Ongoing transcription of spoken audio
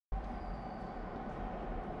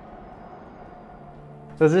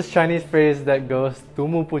There's this Chinese phrase that goes 独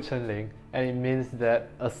木不成林, and it means that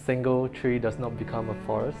a single tree does not become a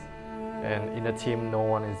forest. And in a team, no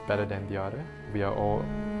one is better than the other. We are all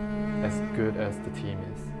as good as the team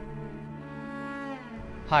is.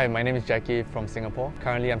 Hi, my name is Jacky from Singapore.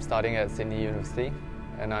 Currently, I'm studying at Sydney University,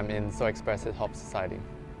 and I'm in So Express Hip Hop Society.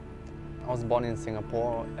 I was born in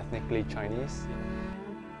Singapore, ethnically Chinese.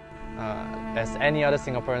 As any other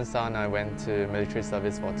Singaporean son, I went to military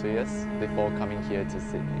service for 2 years before coming here to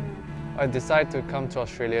Sydney. I decided to come to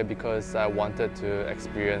Australia because I wanted to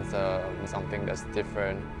experience something that's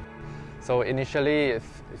different. So initially, it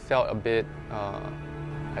felt a bit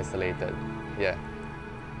isolated, yeah,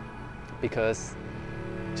 because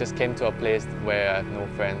just came to a place where I have no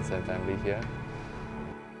friends and family here.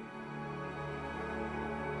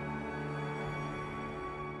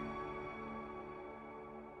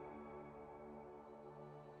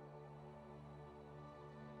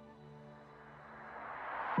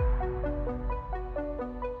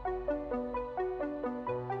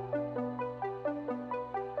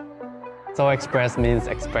 So express means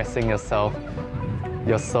expressing yourself,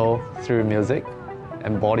 your soul through music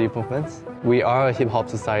and body movements. We are a hip-hop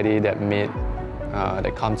society that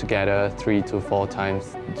come together 3 to 4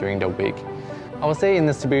 times during the week. I would say in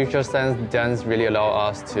the spiritual sense, dance really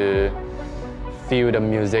allows us to feel the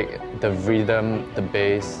music, the rhythm, the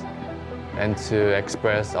bass, and to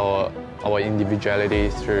express our individuality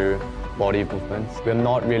through body movements. We're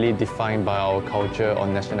not really defined by our culture or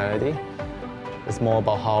nationality. It's more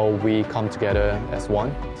about how we come together as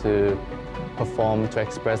one to perform, to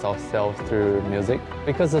express ourselves through music.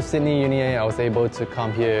 Because of Sydney Uni, I was able to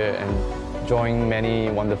come here and join many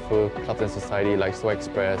wonderful clubs and society like So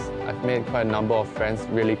Express. I've made quite a number of friends,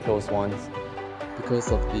 really close ones.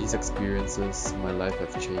 Because of these experiences, my life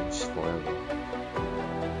has changed forever.